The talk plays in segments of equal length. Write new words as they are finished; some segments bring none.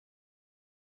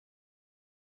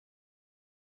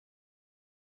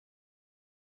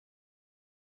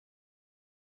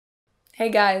Hey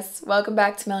guys, welcome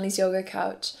back to Melany's Yoga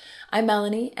Couch. I'm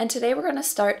Melany, and today we're going to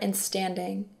start in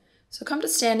standing. So come to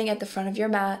standing at the front of your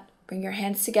mat, bring your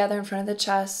hands together in front of the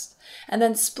chest, and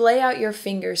then splay out your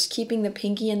fingers, keeping the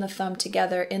pinky and the thumb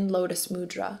together in Lotus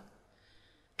Mudra.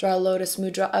 Draw Lotus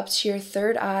Mudra up to your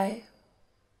third eye.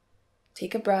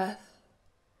 Take a breath,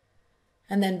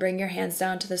 and then bring your hands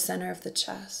down to the center of the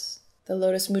chest. The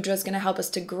Lotus Mudra is going to help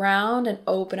us to ground and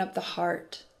open up the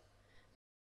heart.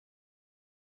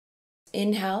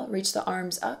 Inhale, reach the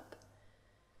arms up,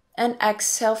 and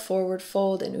exhale, forward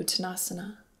fold in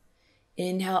Uttanasana.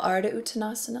 Inhale, Ardha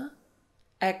Uttanasana.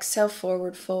 Exhale,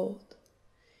 forward fold.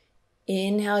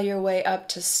 Inhale your way up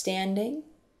to standing,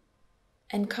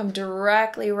 and come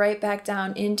directly right back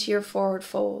down into your forward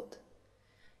fold.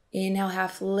 Inhale,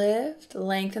 half lift,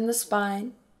 lengthen the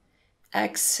spine.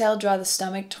 Exhale, draw the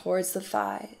stomach towards the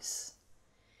thighs.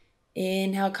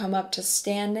 Inhale, come up to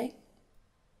standing.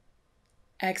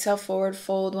 Exhale, forward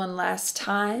fold one last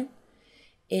time.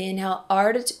 Inhale,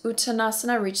 Ardha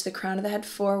Uttanasana, reach the crown of the head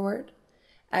forward.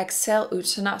 Exhale,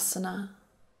 Uttanasana.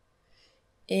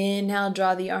 Inhale,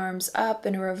 draw the arms up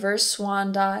in a reverse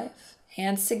swan dive,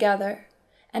 hands together,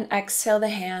 and exhale the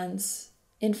hands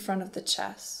in front of the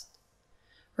chest.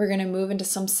 We're going to move into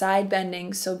some side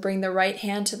bending, so bring the right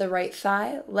hand to the right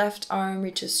thigh, left arm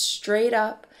reaches straight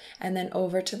up, and then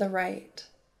over to the right.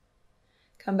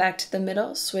 Come back to the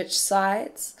middle, switch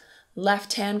sides.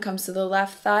 Left hand comes to the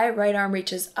left thigh, right arm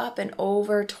reaches up and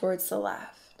over towards the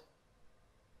left.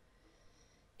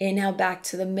 Inhale back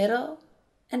to the middle,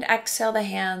 and exhale the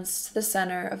hands to the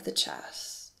center of the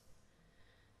chest.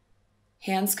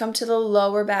 Hands come to the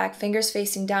lower back, fingers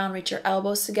facing down, reach your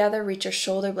elbows together, reach your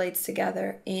shoulder blades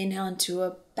together. Inhale into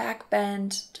a back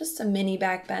bend, just a mini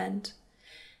back bend.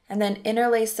 And then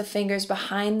interlace the fingers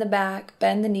behind the back,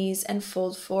 bend the knees, and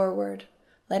fold forward,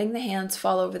 letting the hands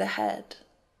fall over the head.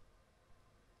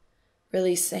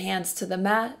 Release the hands to the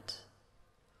mat.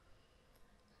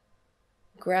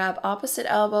 Grab opposite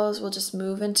elbows. We'll just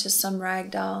move into some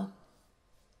ragdoll.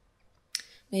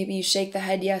 Maybe you shake the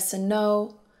head yes and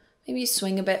no. Maybe you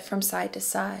swing a bit from side to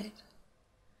side.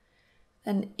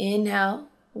 Then inhale,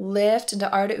 lift into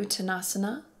Ardha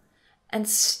Uttanasana, and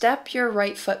step your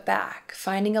right foot back,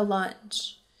 finding a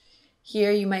lunge.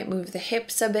 Here you might move the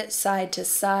hips a bit side to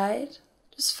side,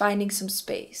 just finding some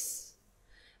space.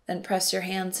 Then press your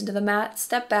hands into the mat,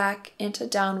 step back into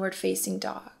downward facing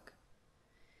dog.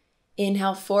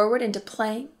 Inhale forward into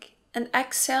plank, and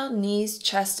exhale, knees,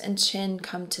 chest, and chin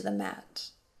come to the mat.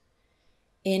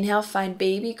 Inhale, find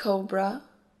baby cobra.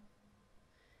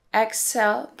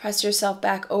 Exhale, press yourself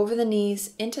back over the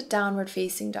knees into downward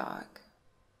facing dog.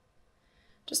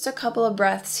 Just a couple of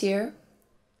breaths here,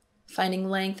 finding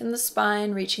length in the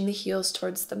spine, reaching the heels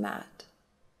towards the mat.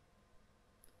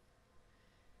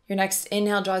 Your next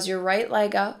inhale draws your right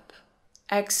leg up.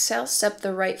 Exhale, step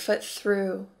the right foot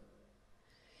through.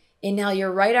 Inhale your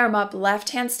right arm up, left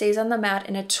hand stays on the mat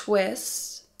in a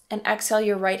twist, and exhale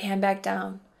your right hand back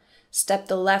down. Step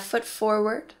the left foot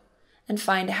forward and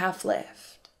find a half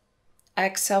lift.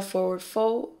 Exhale, forward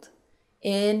fold.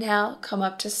 Inhale, come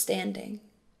up to standing.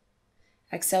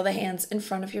 Exhale the hands in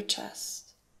front of your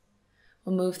chest.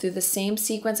 We'll move through the same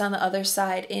sequence on the other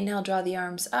side. Inhale, draw the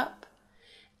arms up.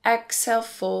 Exhale,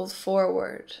 fold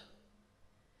forward.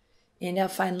 Inhale,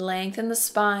 find length in the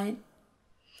spine.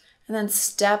 And then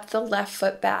step the left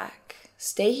foot back.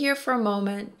 Stay here for a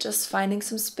moment, just finding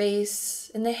some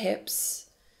space in the hips.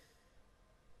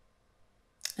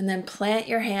 And then plant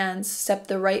your hands, step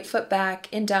the right foot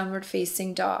back in downward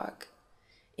facing dog.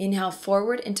 Inhale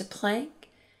forward into plank.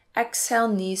 Exhale,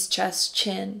 knees, chest,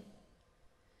 chin.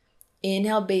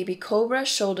 Inhale, baby cobra,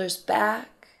 shoulders back.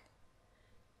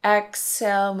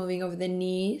 Exhale, moving over the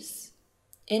knees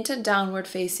into downward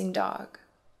facing dog.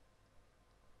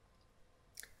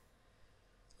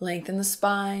 Lengthen the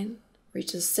spine,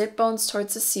 reach the sit bones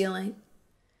towards the ceiling,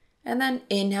 and then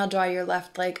inhale, draw your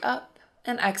left leg up,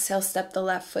 and exhale, step the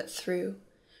left foot through.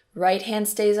 Right hand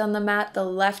stays on the mat, the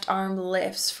left arm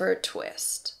lifts for a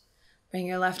twist. Bring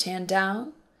your left hand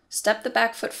down, step the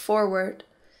back foot forward,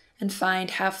 and find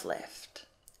half lift.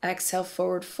 Exhale,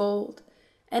 forward fold.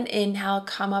 And inhale,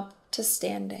 come up to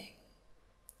standing.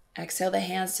 Exhale the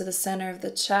hands to the center of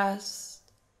the chest.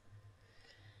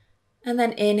 And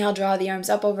then inhale, draw the arms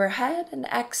up overhead, and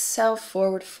exhale,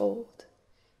 forward fold.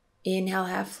 Inhale,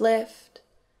 half lift.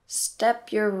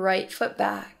 Step your right foot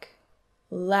back.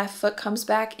 Left foot comes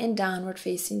back in downward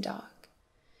facing dog.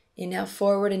 Inhale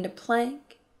forward into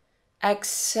plank.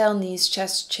 Exhale, knees,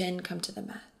 chest, chin come to the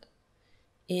mat.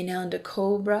 Inhale into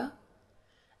cobra.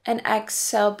 And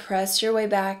exhale, press your way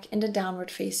back into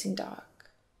downward facing dog.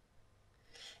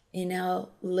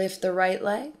 Inhale, lift the right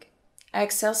leg.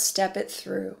 Exhale, step it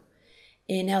through.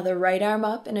 Inhale the right arm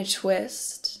up in a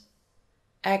twist.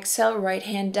 Exhale, right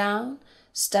hand down.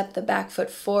 Step the back foot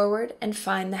forward and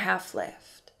find the half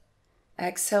lift.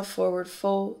 Exhale, forward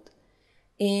fold.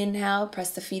 Inhale,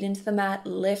 press the feet into the mat,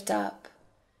 lift up.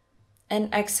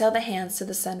 And exhale the hands to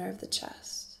the center of the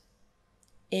chest.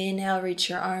 Inhale, reach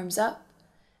your arms up.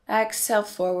 Exhale,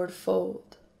 forward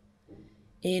fold.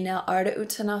 Inhale, Ardha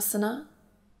Uttanasana.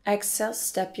 Exhale,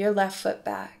 step your left foot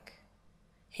back.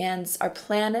 Hands are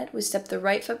planted. We step the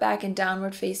right foot back in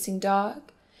downward facing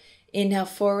dog. Inhale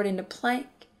forward into plank.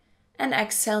 And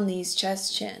exhale, knees,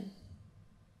 chest, chin.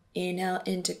 Inhale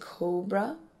into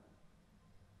cobra.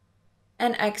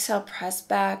 And exhale, press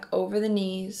back over the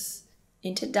knees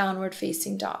into downward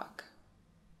facing dog.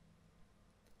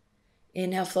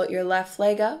 Inhale, float your left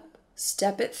leg up.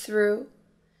 Step it through.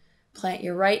 Plant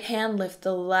your right hand, lift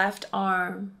the left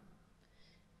arm.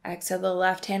 Exhale, the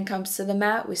left hand comes to the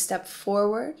mat. We step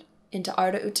forward into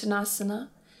Ardha Uttanasana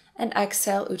and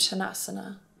exhale,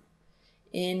 Uttanasana.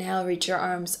 Inhale, reach your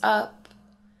arms up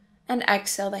and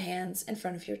exhale the hands in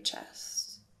front of your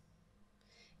chest.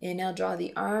 Inhale, draw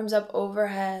the arms up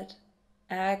overhead.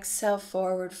 Exhale,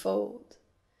 forward fold.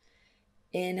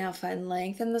 Inhale, find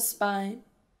length in the spine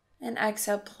and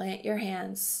exhale, plant your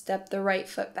hands, step the right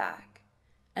foot back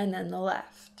and then the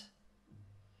left.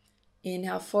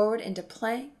 Inhale forward into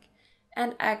plank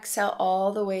and exhale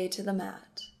all the way to the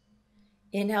mat.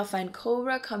 Inhale, find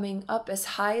cobra coming up as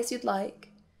high as you'd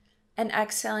like and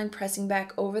exhaling, pressing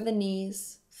back over the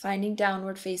knees, finding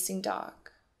downward facing dog.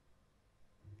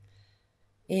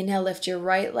 Inhale, lift your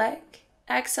right leg.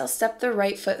 Exhale, step the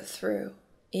right foot through.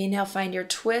 Inhale, find your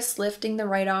twist, lifting the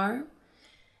right arm.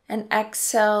 And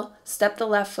exhale, step the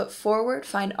left foot forward,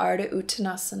 find Ardha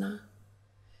Uttanasana.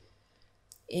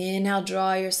 Inhale,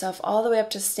 draw yourself all the way up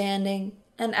to standing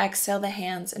and exhale the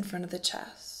hands in front of the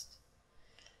chest.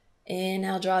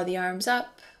 Inhale, draw the arms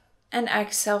up and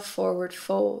exhale, forward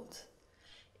fold.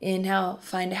 Inhale,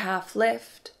 find a half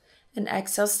lift and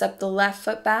exhale, step the left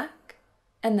foot back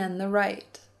and then the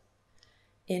right.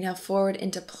 Inhale forward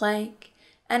into plank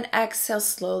and exhale,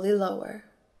 slowly lower.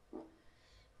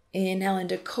 Inhale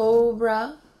into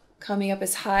cobra, coming up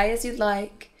as high as you'd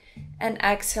like and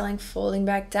exhaling, folding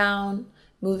back down,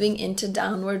 moving into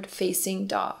downward facing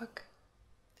dog.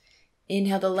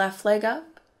 Inhale the left leg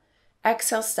up.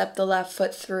 Exhale, step the left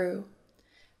foot through.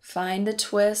 Find the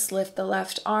twist, lift the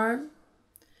left arm.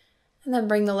 And then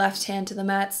bring the left hand to the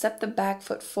mat, step the back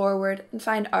foot forward and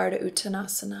find Ardha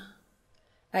Uttanasana.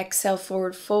 Exhale,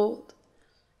 forward fold.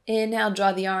 Inhale,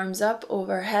 draw the arms up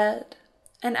overhead.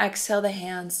 And exhale the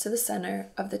hands to the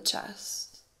center of the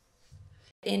chest.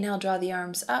 Inhale, draw the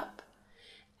arms up.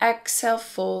 Exhale,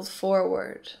 fold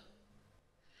forward.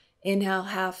 Inhale,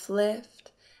 half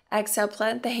lift. Exhale,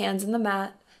 plant the hands in the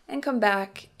mat and come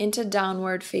back into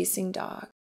downward facing dog.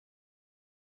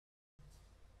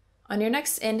 On your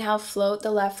next inhale, float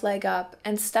the left leg up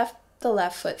and step the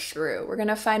left foot through. We're going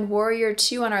to find warrior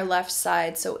two on our left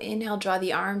side. So inhale, draw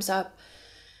the arms up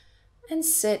and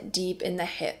sit deep in the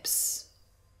hips.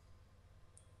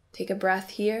 Take a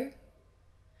breath here.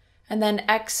 And then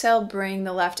exhale, bring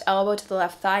the left elbow to the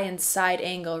left thigh and side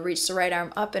angle. Reach the right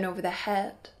arm up and over the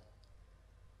head.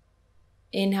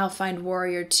 Inhale, find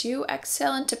warrior two.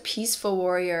 Exhale into peaceful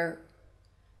warrior.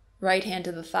 Right hand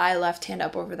to the thigh, left hand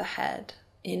up over the head.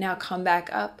 Inhale, come back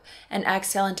up and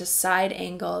exhale into side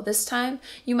angle. This time,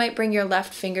 you might bring your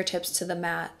left fingertips to the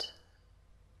mat.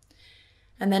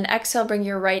 And then exhale, bring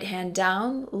your right hand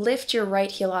down. Lift your right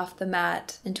heel off the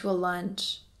mat into a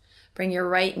lunge. Bring your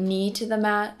right knee to the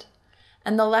mat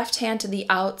and the left hand to the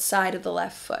outside of the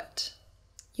left foot.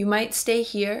 You might stay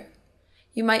here.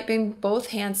 You might bring both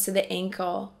hands to the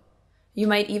ankle. You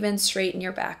might even straighten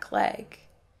your back leg.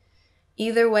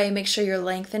 Either way, make sure you're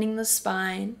lengthening the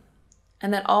spine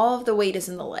and that all of the weight is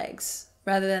in the legs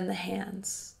rather than the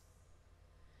hands.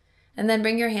 And then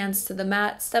bring your hands to the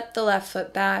mat, step the left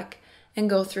foot back, and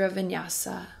go through a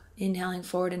vinyasa. Inhaling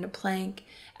forward into plank,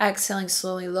 exhaling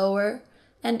slowly lower,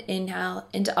 and inhale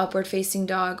into upward facing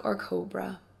dog or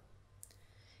cobra.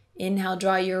 Inhale,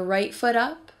 draw your right foot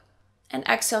up, and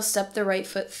exhale, step the right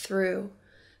foot through.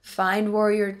 Find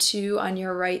warrior two on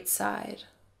your right side.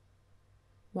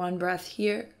 One breath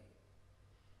here.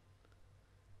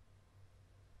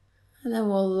 And then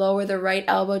we'll lower the right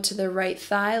elbow to the right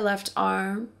thigh, left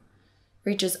arm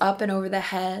reaches up and over the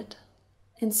head,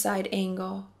 inside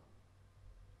angle.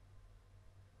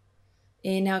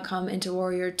 Inhale, come into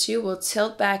warrior two. We'll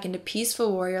tilt back into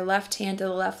peaceful warrior, left hand to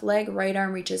the left leg, right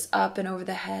arm reaches up and over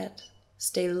the head.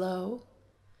 Stay low.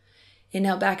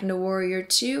 Inhale back into warrior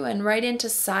two and right into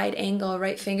side angle,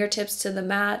 right fingertips to the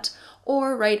mat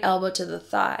or right elbow to the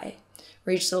thigh.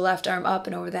 Reach the left arm up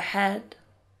and over the head,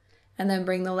 and then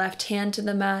bring the left hand to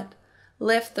the mat.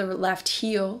 Lift the left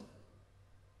heel,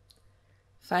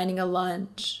 finding a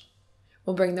lunge.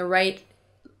 We'll bring the right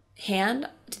hand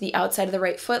to the outside of the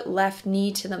right foot, left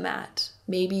knee to the mat.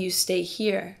 Maybe you stay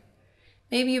here.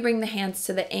 Maybe you bring the hands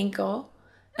to the ankle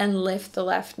and lift the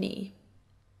left knee.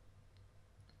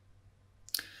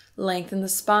 Lengthen the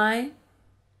spine,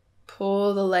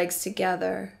 pull the legs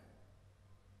together,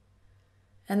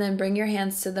 and then bring your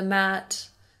hands to the mat.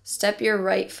 Step your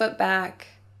right foot back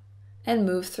and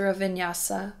move through a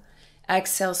vinyasa.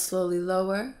 Exhale, slowly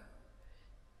lower.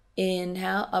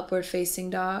 Inhale, upward facing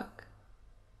dog.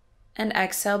 And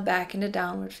exhale, back into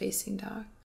downward facing dog.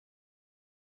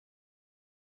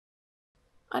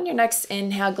 On your next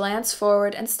inhale, glance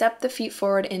forward and step the feet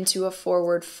forward into a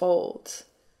forward fold.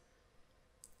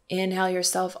 Inhale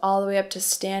yourself all the way up to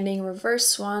standing reverse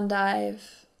swan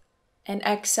dive. And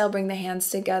exhale, bring the hands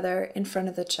together in front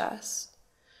of the chest.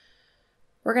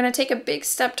 We're going to take a big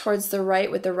step towards the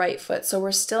right with the right foot, so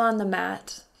we're still on the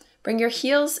mat. Bring your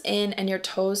heels in and your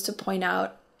toes to point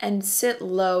out and sit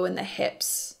low in the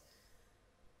hips.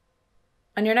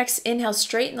 On your next inhale,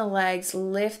 straighten the legs,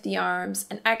 lift the arms,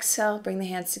 and exhale, bring the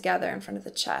hands together in front of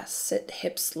the chest. Sit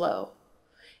hips low.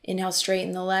 Inhale,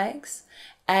 straighten the legs.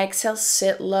 Exhale,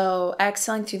 sit low,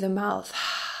 exhaling through the mouth.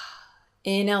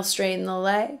 Inhale, straighten the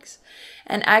legs.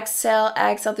 And exhale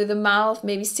through the mouth,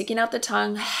 maybe sticking out the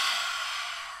tongue.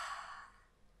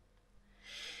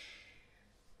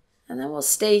 And then we'll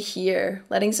stay here,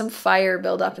 letting some fire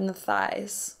build up in the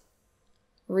thighs.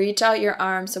 Reach out your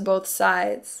arms to both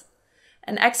sides.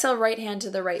 And exhale, right hand to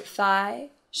the right thigh,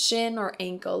 shin or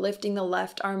ankle, lifting the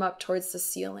left arm up towards the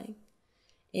ceiling.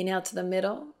 Inhale to the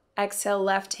middle. Exhale,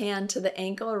 left hand to the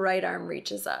ankle, right arm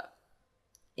reaches up.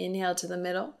 Inhale to the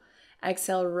middle.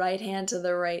 Exhale, right hand to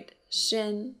the right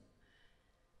shin.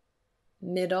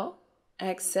 Middle.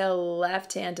 Exhale,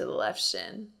 left hand to the left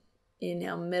shin.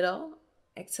 Inhale, middle.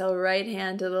 Exhale, right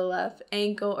hand to the left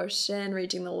ankle or shin,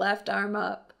 reaching the left arm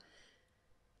up.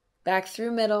 Back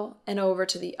through middle and over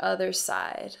to the other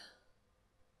side.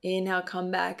 Inhale, come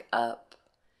back up.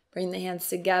 Bring the hands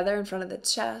together in front of the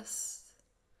chest.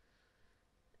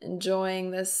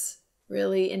 Enjoying this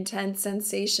really intense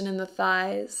sensation in the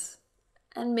thighs.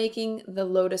 And making the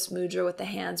lotus mudra with the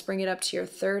hands. Bring it up to your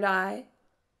third eye.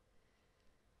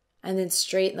 And then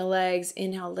straighten the legs.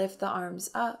 Inhale, lift the arms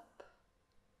up.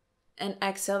 And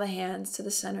exhale the hands to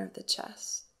the center of the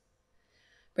chest.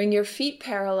 Bring your feet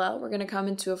parallel. We're going to come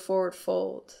into a forward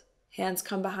fold. Hands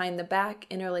come behind the back,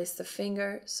 interlace the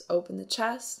fingers, open the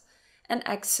chest, and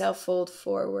exhale, fold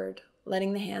forward,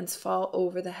 letting the hands fall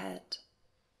over the head.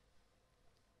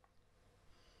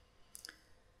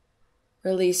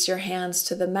 Release your hands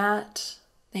to the mat.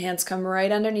 The hands come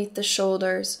right underneath the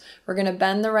shoulders. We're going to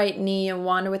bend the right knee and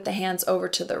wander with the hands over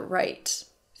to the right,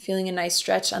 feeling a nice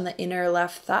stretch on the inner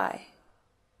left thigh.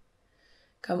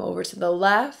 Come over to the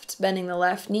left, bending the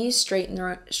left knee,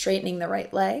 straightening the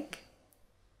right leg.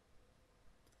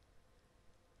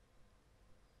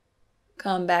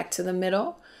 Come back to the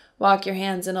middle. Walk your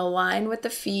hands in a line with the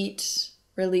feet,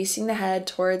 releasing the head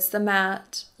towards the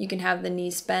mat. You can have the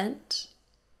knees bent.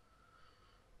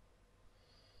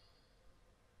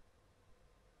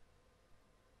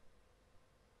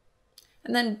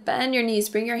 And then bend your knees,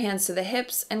 bring your hands to the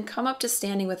hips, and come up to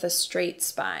standing with a straight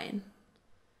spine.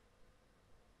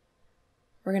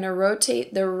 We're going to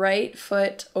rotate the right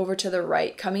foot over to the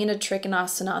right, coming into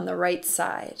Trikonasana on the right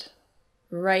side.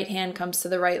 Right hand comes to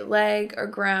the right leg or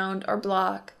ground or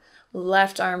block.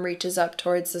 Left arm reaches up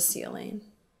towards the ceiling.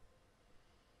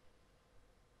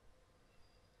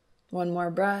 One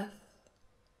more breath.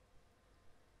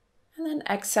 And then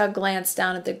exhale, glance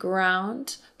down at the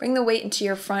ground. Bring the weight into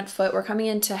your front foot. We're coming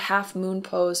into half moon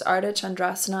pose, Ardha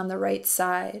Chandrasana on the right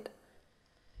side.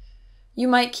 You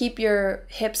might keep your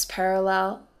hips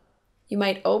parallel. You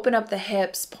might open up the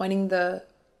hips, pointing the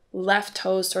left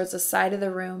toes towards the side of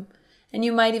the room. And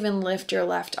you might even lift your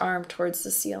left arm towards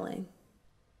the ceiling.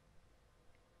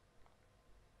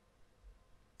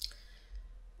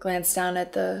 Glance down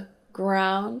at the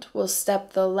ground. We'll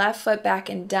step the left foot back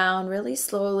and down really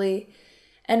slowly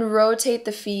and rotate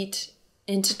the feet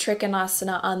into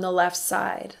Trikonasana on the left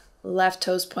side. Left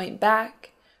toes point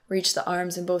back. Reach the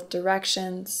arms in both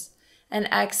directions. And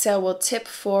exhale, we'll tip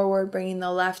forward, bringing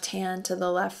the left hand to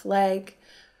the left leg.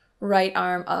 Right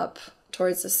arm up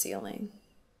towards the ceiling.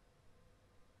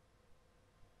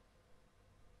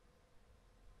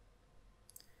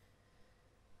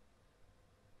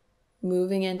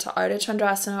 Moving into Ardha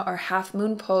Chandrasana or half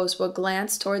moon pose, we'll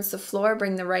glance towards the floor,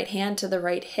 bring the right hand to the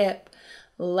right hip,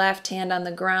 left hand on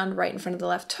the ground right in front of the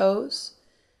left toes.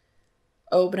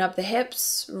 Open up the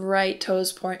hips, right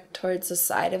toes point towards the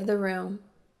side of the room.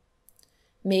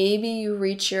 Maybe you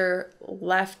reach your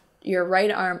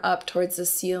right arm up towards the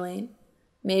ceiling.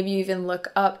 Maybe you even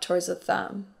look up towards the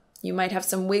thumb. You might have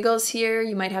some wiggles here,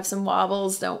 you might have some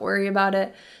wobbles, don't worry about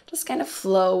it. Just kind of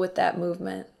flow with that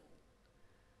movement.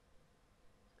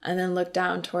 And then look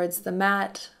down towards the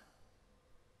mat.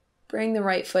 Bring the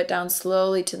right foot down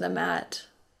slowly to the mat.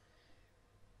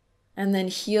 And then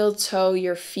heel toe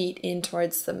your feet in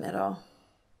towards the middle.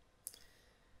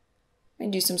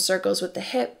 And do some circles with the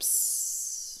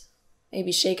hips.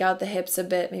 Maybe shake out the hips a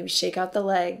bit, maybe shake out the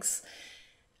legs.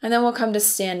 And then we'll come to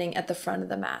standing at the front of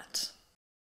the mat.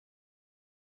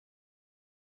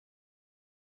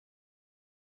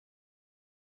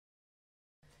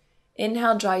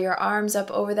 Inhale, draw your arms up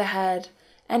over the head,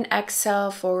 and exhale,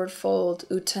 forward fold,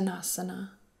 Uttanasana.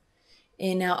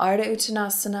 Inhale, Ardha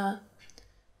Uttanasana,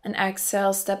 and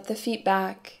exhale, step the feet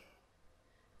back,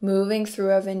 moving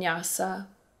through a vinyasa.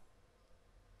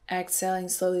 Exhaling,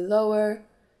 slowly lower,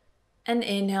 and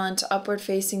inhale into upward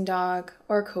facing dog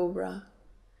or cobra.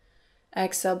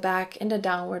 Exhale back into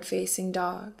downward facing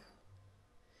dog.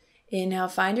 Inhale,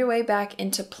 find your way back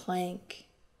into plank.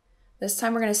 This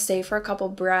time we're going to stay for a couple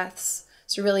breaths.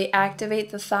 So really activate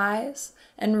the thighs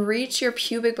and reach your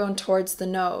pubic bone towards the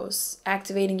nose,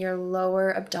 activating your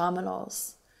lower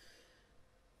abdominals.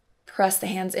 Press the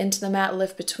hands into the mat,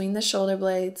 lift between the shoulder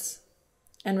blades,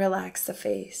 and relax the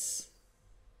face.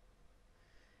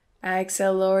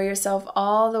 Exhale, lower yourself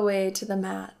all the way to the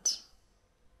mat.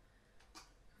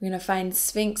 We're going to find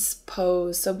Sphinx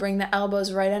pose. So bring the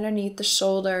elbows right underneath the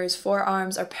shoulders,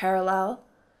 forearms are parallel.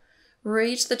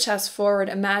 Reach the chest forward.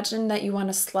 Imagine that you want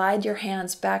to slide your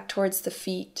hands back towards the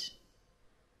feet.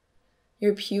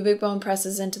 Your pubic bone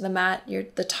presses into the mat.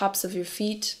 The tops of your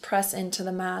feet press into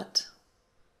the mat.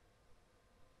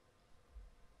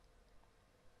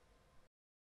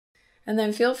 And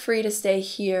then feel free to stay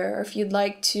here. Or if you'd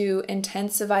like to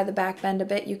intensify the back bend a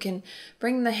bit, you can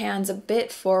bring the hands a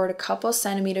bit forward, a couple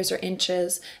centimeters or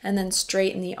inches, and then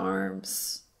straighten the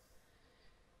arms.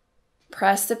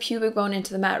 Press the pubic bone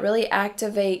into the mat. Really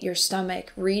activate your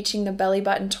stomach, reaching the belly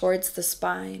button towards the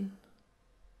spine.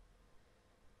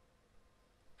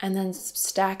 And then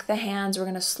stack the hands. We're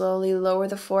going to slowly lower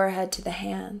the forehead to the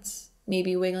hands,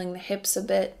 maybe wiggling the hips a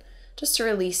bit, just to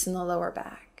release in the lower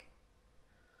back.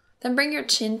 Then bring your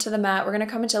chin to the mat. We're going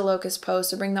to come into locust pose.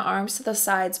 So bring the arms to the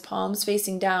sides, palms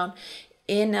facing down.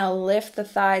 Inhale, lift the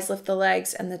thighs, lift the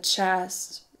legs and the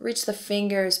chest. Reach the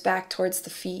fingers back towards the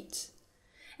feet.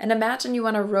 And imagine you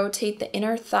want to rotate the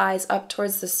inner thighs up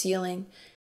towards the ceiling.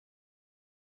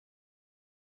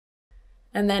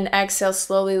 And then exhale,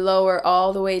 slowly lower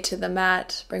all the way to the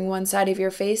mat. Bring one side of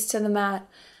your face to the mat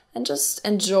and just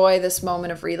enjoy this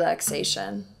moment of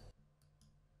relaxation.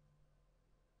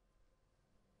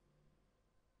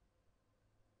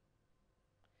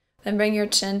 Then bring your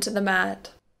chin to the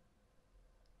mat.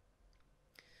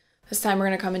 This time we're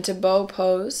going to come into bow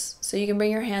pose. So you can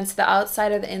bring your hands to the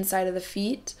outside or the inside of the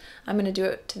feet. I'm going to do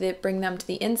it bring them to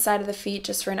the inside of the feet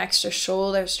just for an extra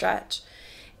shoulder stretch.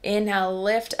 Inhale,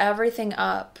 lift everything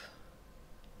up.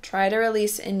 Try to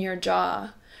release in your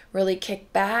jaw. Really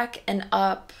kick back and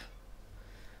up,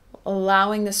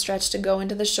 allowing the stretch to go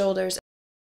into the shoulders.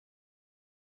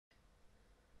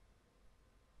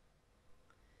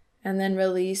 And then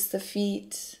release the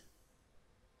feet.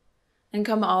 And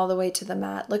come all the way to the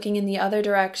mat, looking in the other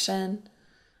direction.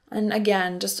 And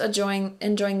again, just enjoying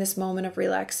this moment of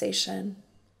relaxation.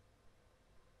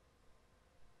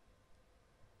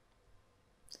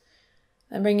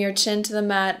 And bring your chin to the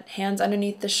mat, hands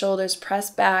underneath the shoulders, press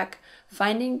back,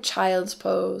 finding child's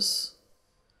pose.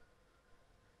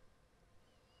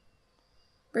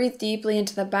 Breathe deeply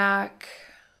into the back,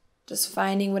 just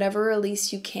finding whatever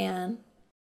release you can.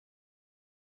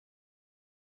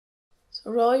 So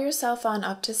roll yourself on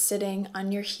up to sitting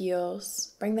on your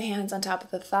heels. Bring the hands on top of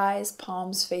the thighs,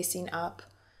 palms facing up.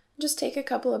 Just take a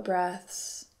couple of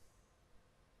breaths.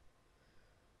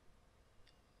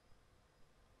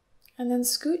 And then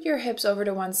scoot your hips over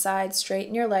to one side,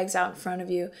 straighten your legs out in front of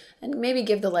you, and maybe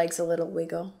give the legs a little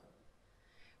wiggle.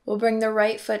 We'll bring the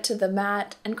right foot to the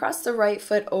mat and cross the right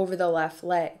foot over the left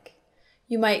leg.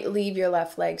 You might leave your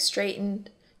left leg straightened.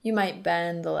 You might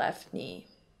bend the left knee.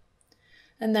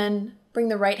 And then bring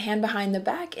the right hand behind the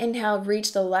back. Inhale,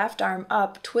 reach the left arm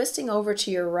up, twisting over to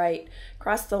your right.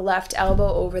 Cross the left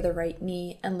elbow over the right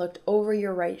knee and look over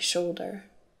your right shoulder.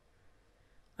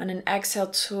 On an exhale,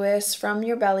 twist from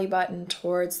your belly button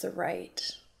towards the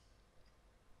right.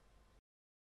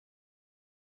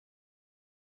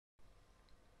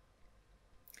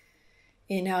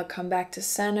 Inhale, come back to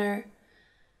center,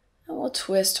 and we'll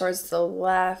twist towards the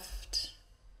left.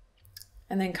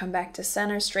 And then come back to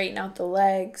center, straighten out the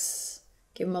legs,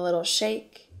 give them a little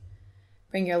shake.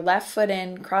 Bring your left foot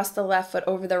in, cross the left foot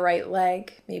over the right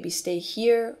leg. Maybe stay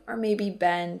here, or maybe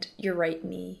bend your right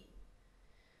knee.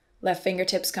 Left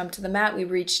fingertips come to the mat. We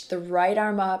reach the right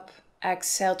arm up.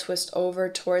 Exhale, twist over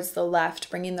towards the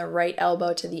left, bringing the right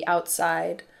elbow to the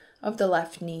outside of the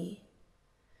left knee.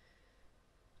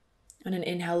 On an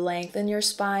inhale, lengthen your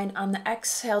spine. On the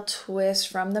exhale, twist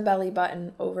from the belly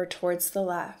button over towards the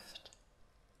left.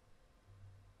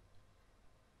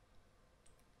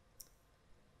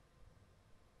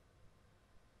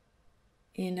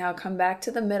 Inhale, come back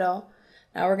to the middle.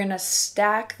 Now we're going to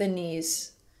stack the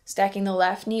knees, stacking the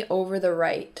left knee over the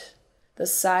right. The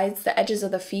sides, the edges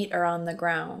of the feet are on the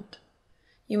ground.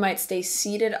 You might stay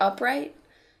seated upright.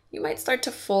 You might start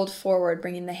to fold forward,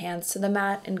 bringing the hands to the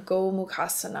mat in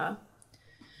Gomukhasana.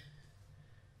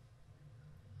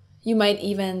 You might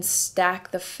even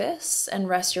stack the fists and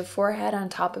rest your forehead on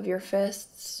top of your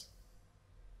fists.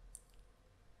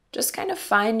 Just kind of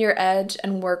find your edge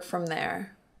and work from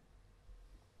there.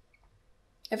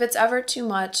 If it's ever too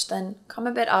much, then come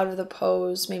a bit out of the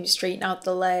pose, maybe straighten out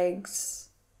the legs.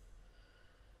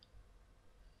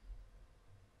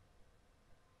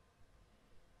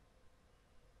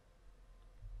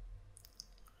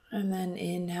 And then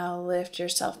inhale, lift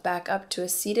yourself back up to a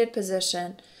seated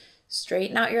position.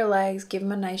 Straighten out your legs, give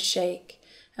them a nice shake,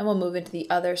 and we'll move into the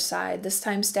other side, this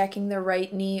time stacking the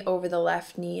right knee over the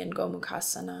left knee in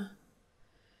Gomukhasana.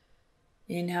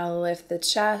 Inhale, lift the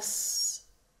chest,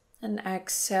 and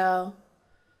exhale,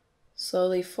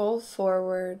 slowly fold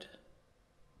forward,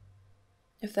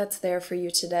 if that's there for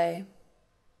you today.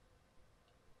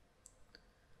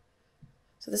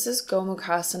 So this is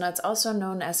Gomukhasana. It's also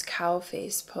known as cow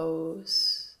face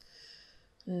pose.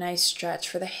 Nice stretch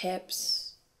for the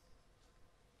hips.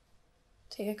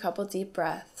 Take a couple deep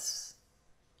breaths.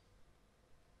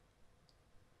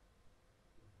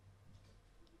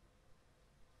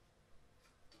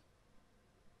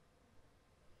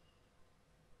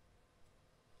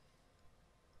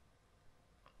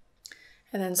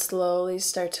 And then slowly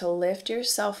start to lift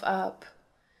yourself up.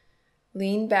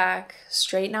 Lean back,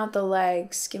 straighten out the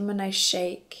legs, give them a nice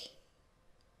shake.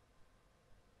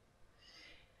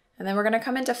 And then we're going to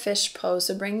come into fish pose.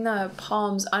 So bring the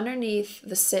palms underneath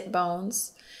the sit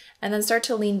bones and then start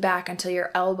to lean back until your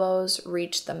elbows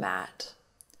reach the mat.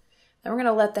 Then we're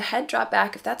going to let the head drop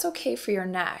back if that's okay for your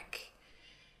neck.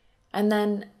 And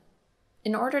then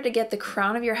in order to get the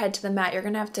crown of your head to the mat, you're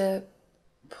going to have to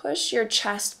push your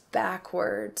chest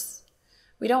backwards.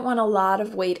 We don't want a lot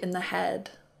of weight in the head,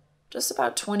 just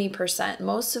about 20%.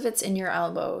 Most of it's in your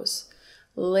elbows.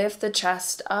 Lift the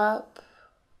chest up.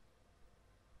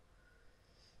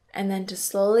 And then to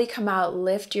slowly come out,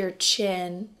 lift your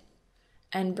chin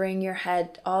and bring your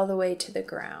head all the way to the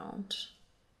ground.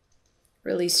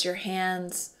 Release your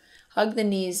hands, hug the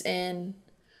knees in.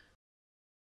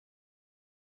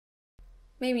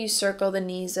 Maybe you circle the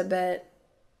knees a bit.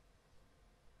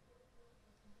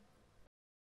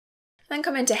 Then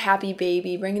come into happy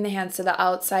baby, bringing the hands to the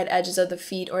outside edges of the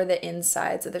feet or the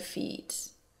insides of the feet.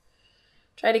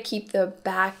 Try to keep the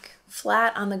back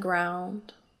flat on the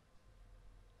ground.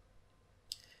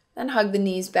 Then hug the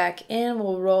knees back in.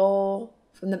 We'll roll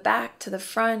from the back to the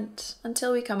front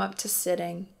until we come up to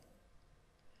sitting.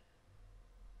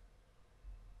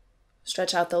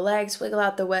 Stretch out the legs, wiggle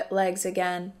out the wet legs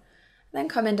again. Then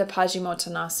come into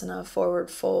Paschimottanasana, forward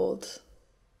fold.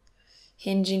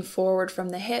 Hinging forward from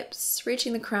the hips,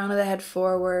 reaching the crown of the head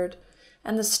forward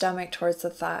and the stomach towards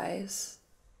the thighs.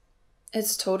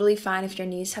 It's totally fine if your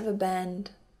knees have a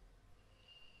bend.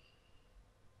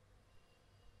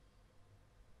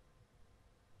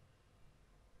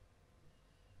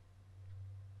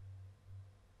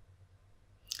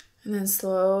 And then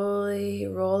slowly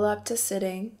roll up to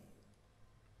sitting.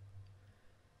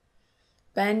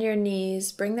 Bend your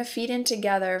knees, bring the feet in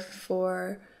together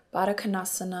for Baddha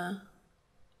Konasana.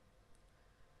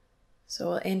 So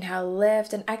we'll inhale,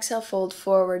 lift, and exhale, fold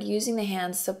forward, using the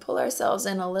hands to pull ourselves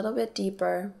in a little bit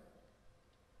deeper.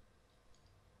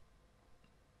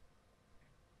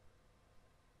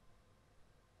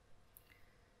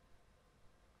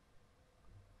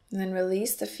 And then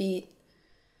release the feet.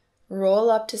 Roll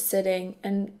up to sitting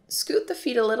and scoot the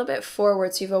feet a little bit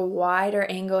forward so you have a wider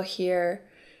angle here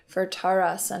for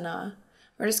Tarasana.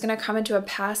 We're just going to come into a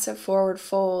passive forward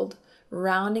fold,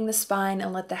 rounding the spine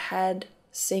and let the head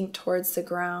sink towards the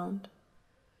ground.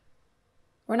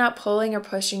 We're not pulling or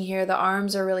pushing here. The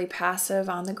arms are really passive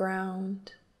on the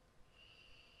ground.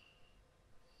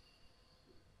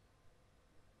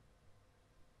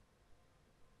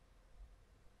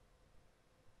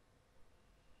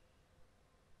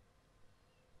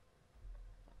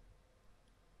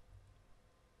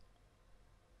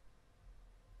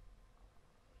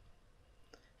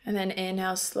 And then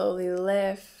inhale, slowly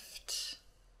lift.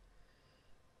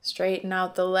 Straighten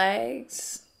out the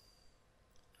legs.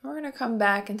 We're going to come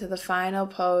back into the final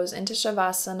pose, into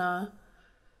Shavasana.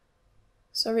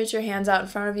 So reach your hands out in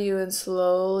front of you and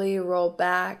slowly roll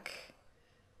back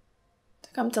to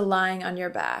come to lying on your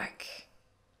back.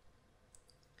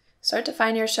 Start to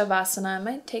find your Shavasana. It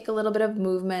might take a little bit of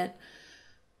movement.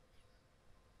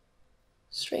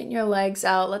 Straighten your legs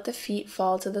out. Let the feet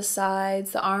fall to the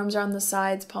sides. The arms are on the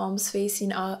sides, palms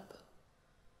facing up.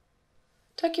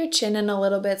 Tuck your chin in a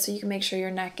little bit so you can make sure your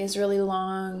neck is really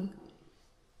long.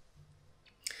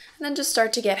 And then just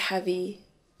start to get heavy.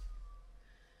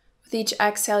 With each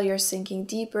exhale, you're sinking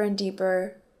deeper and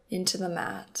deeper into the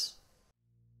mat.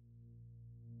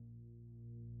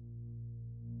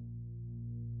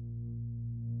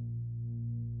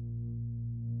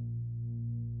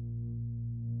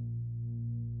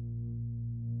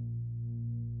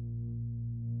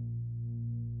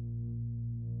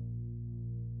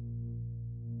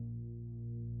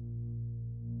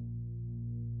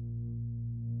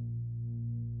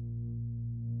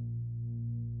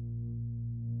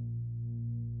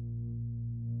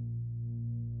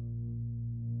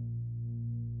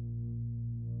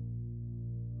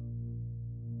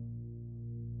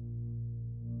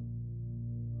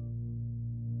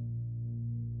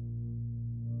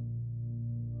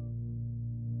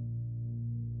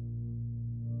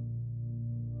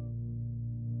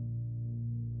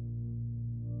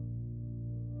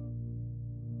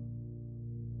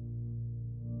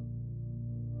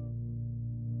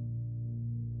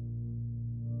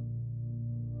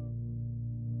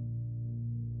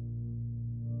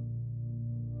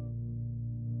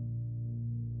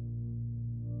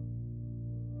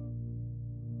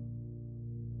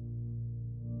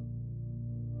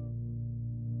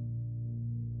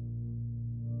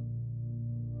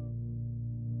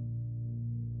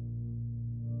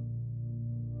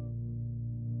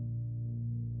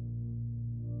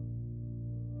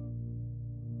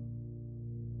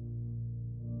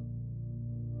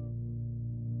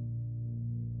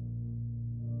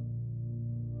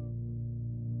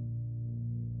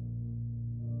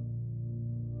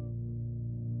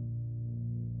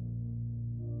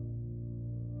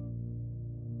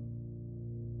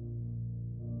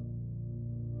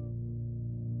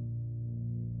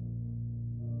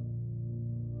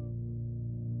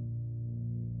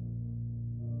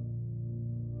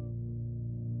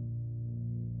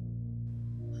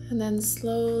 And then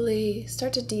slowly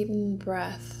start to deepen the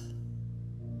breath.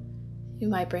 You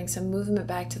might bring some movement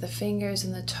back to the fingers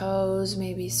and the toes,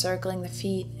 maybe circling the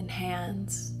feet and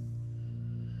hands.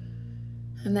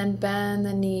 And then bend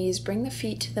the knees, bring the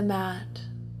feet to the mat.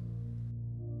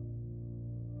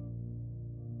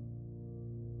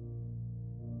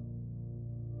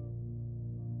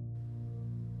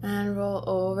 And roll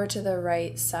over to the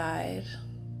right side.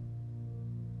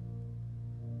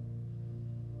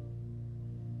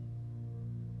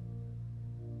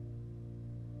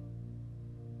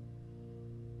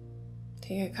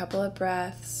 Take a couple of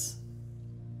breaths.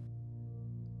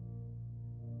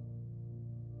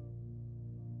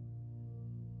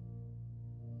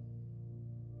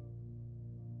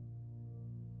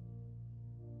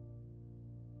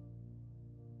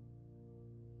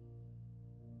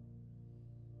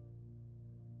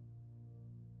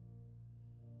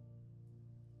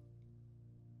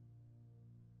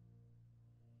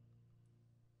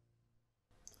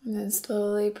 And then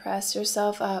slowly press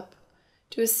yourself up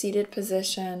to a seated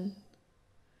position.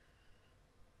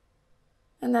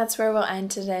 And that's where we'll end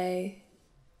today.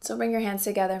 So bring your hands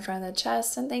together in front of the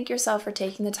chest and thank yourself for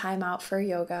taking the time out for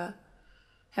yoga.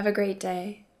 Have a great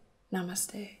day.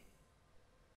 Namaste.